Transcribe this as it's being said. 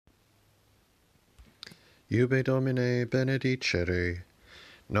Ube Domine benedicere,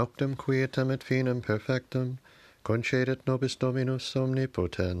 noctem quietam et finem perfectum, concedit nobis Dominus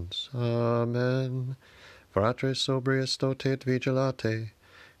omnipotens. Amen. Fratres sobrius totet vigilate,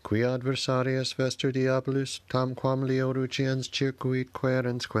 qui adversarius vester diabolus, tamquam leo rugiens circuit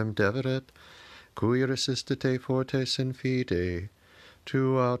querens quem deveret, cui resistite fortes in fide.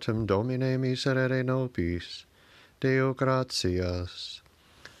 Tu autem Domine miserere nobis. Deo gratias.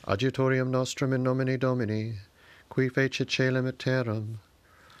 Adjutorium nostrum in nomine Domini, qui fecit caelum et terram.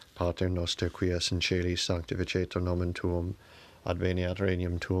 Pater noster, qui es in caeli, sanctificetur nomen tuum, adveniat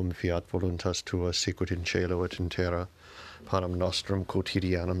regnum tuum, fiat voluntas tua, sicut in caelo et in terra. Panem nostrum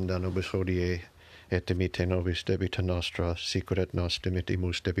quotidianum da nobis hodie, et dimitte nobis debita nostra, sicut et nos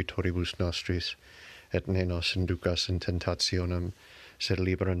dimittimus debitoribus nostris, et ne nos inducas in tentationem, sed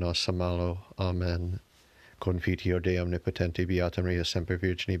libera nos a malo. Amen. Confitio Dei omnipotenti, beata Maria semper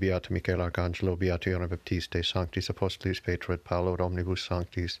Virgini, beata Michael Arcangelo, beata Ioanna Baptiste, sanctis apostolis Petro et Paulo, et omnibus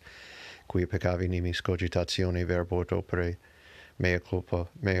sanctis, qui peccavi nimis cogitatione verbo et opere, mea culpa,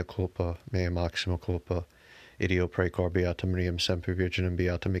 mea maxima culpa, ideo precor beata Mariam semper Virginem,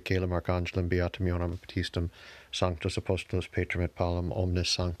 beata Michaelum Arcangelum, beata Ioannem Baptistum, sanctos apostolos Petrum et Paulum, omnes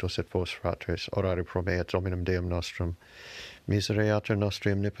sanctos et vos fratres, orare pro me et Dominum Deum nostrum. Misereatur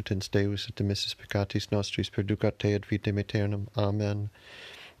nostri omnipotens Deus et demissis peccatis nostris perducat te et vitam aeternam. Amen.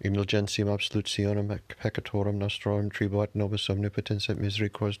 Indulgentiam absolutionem peccatorum nostrorum tribuat nobis omnipotens et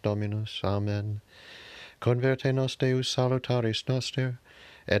misericors Dominus. Amen. Converte nos Deus salutaris noster,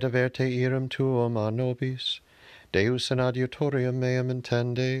 et averte iram tuum a nobis. Deus in adiutorium meam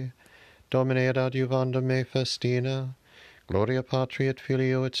intende, Domine et adiuvanda me festina, Gloria Patri et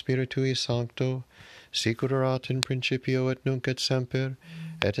Filio et Spiritui Sancto, sicut erat in principio et nunc et semper,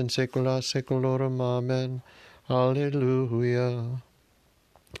 et in saecula saeculorum. Amen. Alleluia.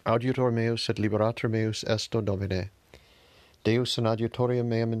 Audiutor meus et liberator meus esto Domine. Deus in adiutorium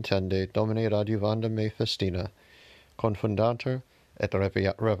meam intende, Domine et adiuvanda me festina, confundanter et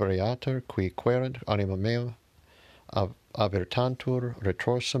reveriator qui querent anima mea, avertantur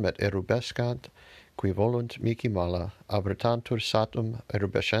retrorsum et erubescant, qui volunt mihi mala, avertantur satum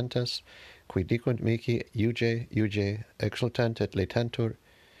erubescentes, qui dicunt mihi iuge, exultent et latentur,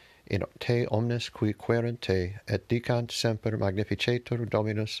 in te omnes qui querent te, et dicant semper magnificetur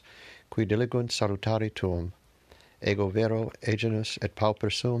Dominus, qui diligunt salutari tuum. Ego vero, agenus et pauper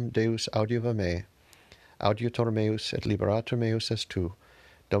sum Deus audiuva me, audiutor meus et liberator meus est tu,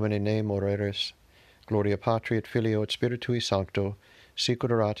 Domine ne moreris, Gloria Patri et Filio et Spiritui Sancto,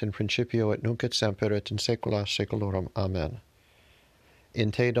 sicut erat in principio et nunc et semper et in saecula saeculorum. Amen.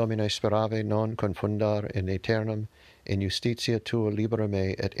 In te, Domine, sperave non confundar in aeternum, in justitia tua libera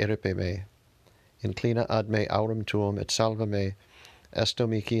me et eripe me. Inclina ad me aurum tuum et salva me, esto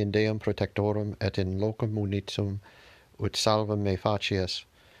mihi in Deum protectorum et in locum unitum, ut salvam me facies,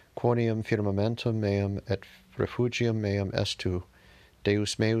 quoniam firmamentum meum et refugium meum est tu.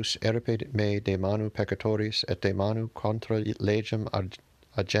 Deus meus eripe me de manu peccatoris et de manu contra legem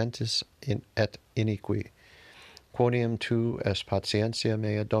agentis et iniqui. Quoniam tu es patientia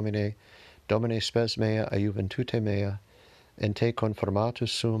mea, Domine, Domine spes mea a juventute mea, in te conformatus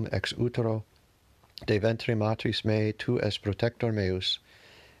sum ex utero, de ventre matris mei tu es protector meus,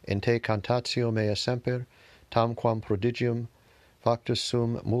 in te cantatio mea semper, tamquam prodigium factus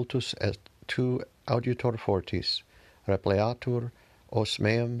sum multus et tu auditor fortis, repleatur os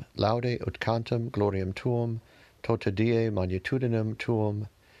meum laude ut cantam gloriam tuum, tota die magnitudinem tuum,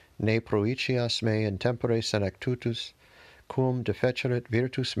 ne proicias me in tempore senectutus, cum defecerit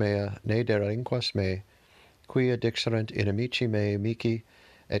virtus mea, ne delinquas me, qui adixerent inimici mei mihi,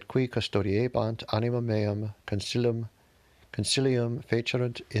 et qui custodiebant anima meam concilium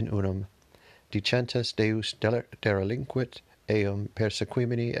fecerunt in unum, dicentes Deus derelinquit eum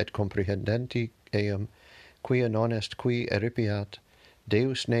persequimini et comprehendenti eum, quia non est qui eripiat,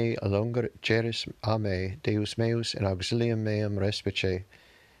 Deus ne allongeris a me, Deus meus in auxilium meum respice.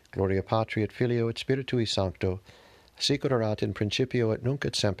 Gloria Patri et Filio et Spiritui Sancto, sicut erat in principio et nunc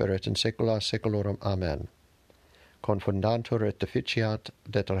et semper et in saecula saeculorum. Amen. Confundantur et deficiat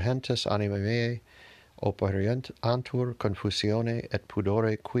detergentes anima meae, operient antur confusione et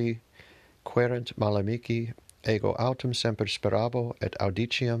pudore qui querent malamici, ego autem semper sperabo et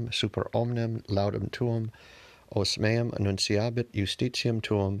audiciam super omnem laudum tuum, os meam annunciabit justitiam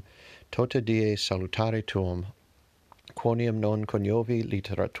tuum, tota die salutare tuum, quoniam non coniovi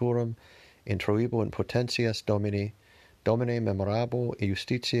literaturum, introibo in potentias Domini, Domine memorabo e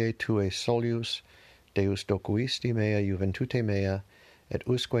justitiae tuae solius, Deus docuisti mea juventute mea, et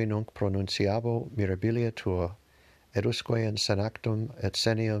usque nunc pronunciabo mirabilia tua, edusque in senactum et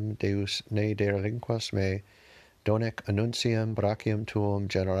senium Deus ne derelinquas me, donec annunciam brachium tuum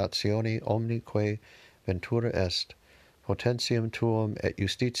generationi omnique ventura est, potentiam tuum et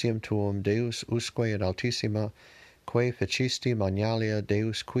justitiam tuum Deus usque in altissima, quae fecisti magnalia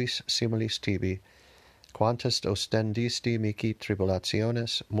Deus quis similis tibi, quantas ostendisti mihi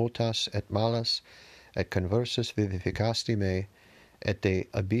tribulationes multas et malas, et conversus vivificasti me, et de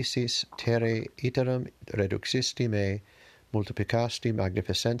abyssis terrae iterum reduxisti me, multiplicasti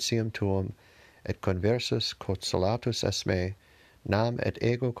magnificentiam tuum, et conversus consolatus es me, nam et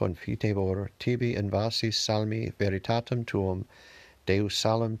ego confitebor tibi invasis salmi veritatem tuum, Deus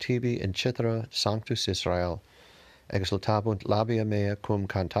salum tibi incitera sanctus Israel, exultabunt labia mea cum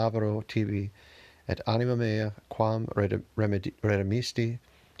cantavero tibi, et anima mea quam redemisti,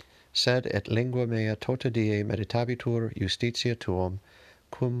 sed et lingua mea tota die meditabitur justitia tuum,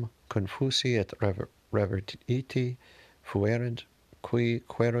 cum confusi et revertiti fuerent, qui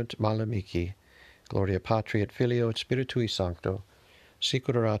querunt malamici. Gloria Patri et Filio et Spiritui Sancto,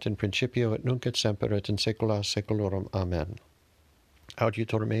 sicut erat in principio et nunc et semper et in saecula saeculorum. Amen.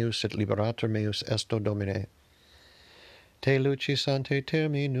 Auditor meus et liberator meus esto Domine. Te lucis ante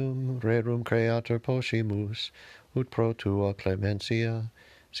terminum rerum creator poscimus, ut pro tua clementia,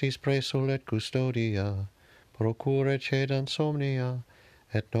 sis presol et custodia, procure cedant somnia,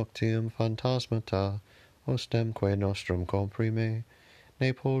 et noctium phantasmata, ostemque nostrum comprime,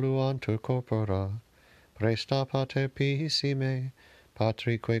 ne polluantur corpora, presta pater pisime,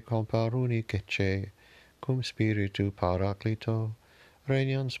 patrique comparunice, cum spiritu paraclito,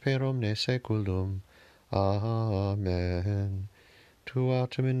 regnans per omne saeculum. Amen. Tu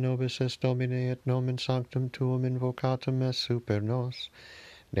autem in nobis est Domine, et nomen sanctum tuum invocatum est super nos.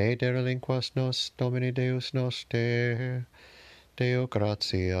 Ne derelinquas nos, Domine Deus noster. Deo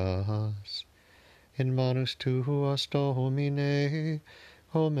gratias. In manus tuas, Domine,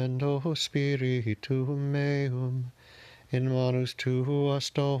 commendo spiritum meum. In manus tuas,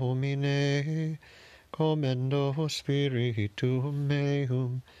 Domine, commendo spiritum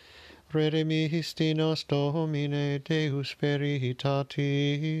meum. Redemisti nos, Domine, Deus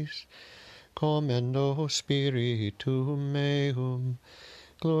veritatis, commendo spiritum meum.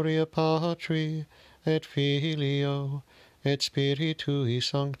 Gloria Patri, et Filio, et Spiritui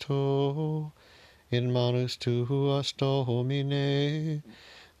Sancto, in manus tuas, Domine,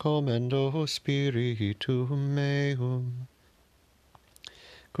 commendo spiritum meum.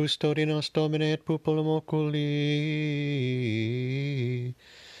 Custodi nos, Domine, et pupulum oculi,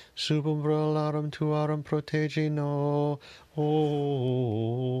 sub umbra alarum tuarum protegi nos.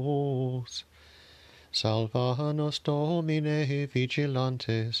 Salva nos, Domine,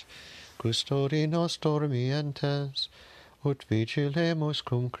 vigilantes, custodi nos dormientes, ut vigilemus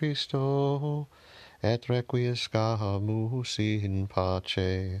cum Christo, et requiescamus in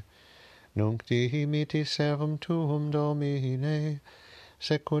pace. Nunc dimitti servum tuum, Domine,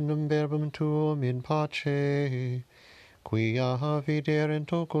 secundum verbum tuum in pace, quia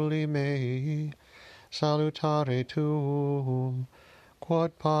viderent oculi mei, salutare tuum,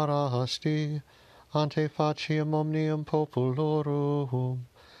 quod parasti ante faciam omnium populorum,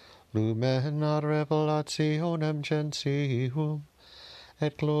 lumen ad revelationem gentium,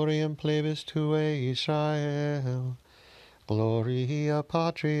 et gloriam plebis tuae Israel. Gloria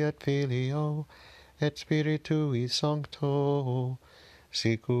Patri et Filio, et Spiritui Sancto,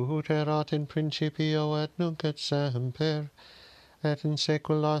 sicut erat in principio et nunc et semper, et in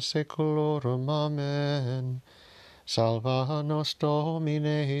saecula saeculorum. Amen. Salva nos,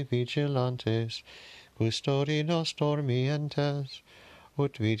 Domine, vigilantes, custodi nos dormientes,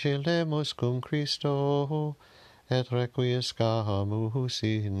 ut vigilemus cum Christo, et requiescamus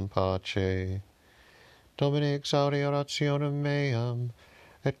in pace. Domine, exaudi orationem meam,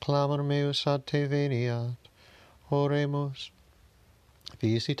 et clamor meus ad te veniat. Oremus.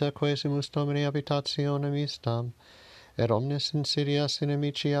 Visita quesimus, Domine, habitationem istam, et omnes insidias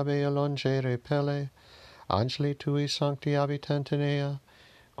inimici abe longe repelle, angeli tui sancti habitant in ea,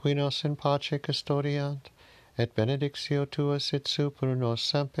 qui nos in pace custodiant, et benedictio tua sit super nos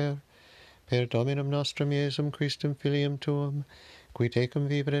semper, per Dominum nostrum Iesum Christum Filium tuum, qui tecum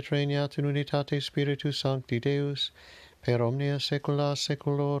vivit et regnat in unitate Spiritus Sancti Deus, per omnia saecula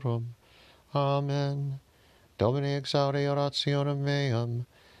saeculorum. Amen. Domine, exaudi orationem meam,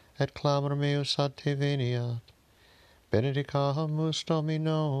 et clamor meus ad te veniat. Benedicamus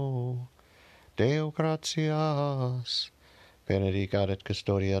Domino. Deo gratias. Benedicat et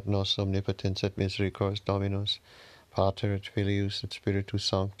custodiat nos omnipotens et misericors Dominus, Pater et Filius et Spiritus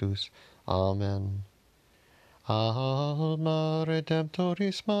Sanctus. Amen. Alma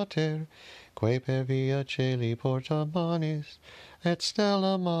Redemptoris Mater, quae per via celi porta manis, et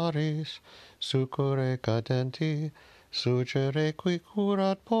stella maris, succurre cadenti, sugere qui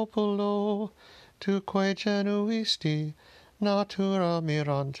curat populo, tu quae genuisti, natura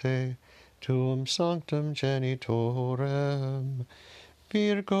mirante, tuum sanctum genitorem,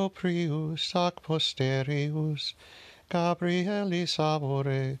 Virgo prius ac posterius, Gabrielis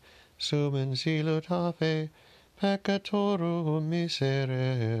amore, sumen silut ave, peccatorum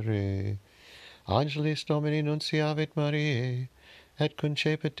miserere. Angelis Domini nunciavit Mariae, et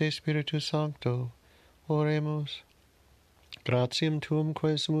concepit de Spiritu Sancto. Oremus. Gratiam tuum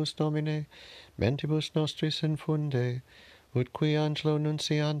quesumus, Domine, mentibus nostris infunde, ut qui angelo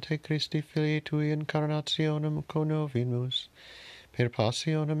nunciante Christi Filii Tui incarnationem connovimus, per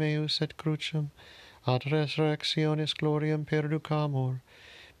passionem eius et crucem, ad resurrectionis gloriam perducamur,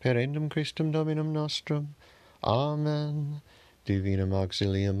 per endum Christum Dominum nostrum. Amen. Divinum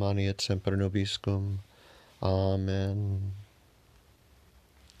auxilium mani et semper nobiscum. Amen.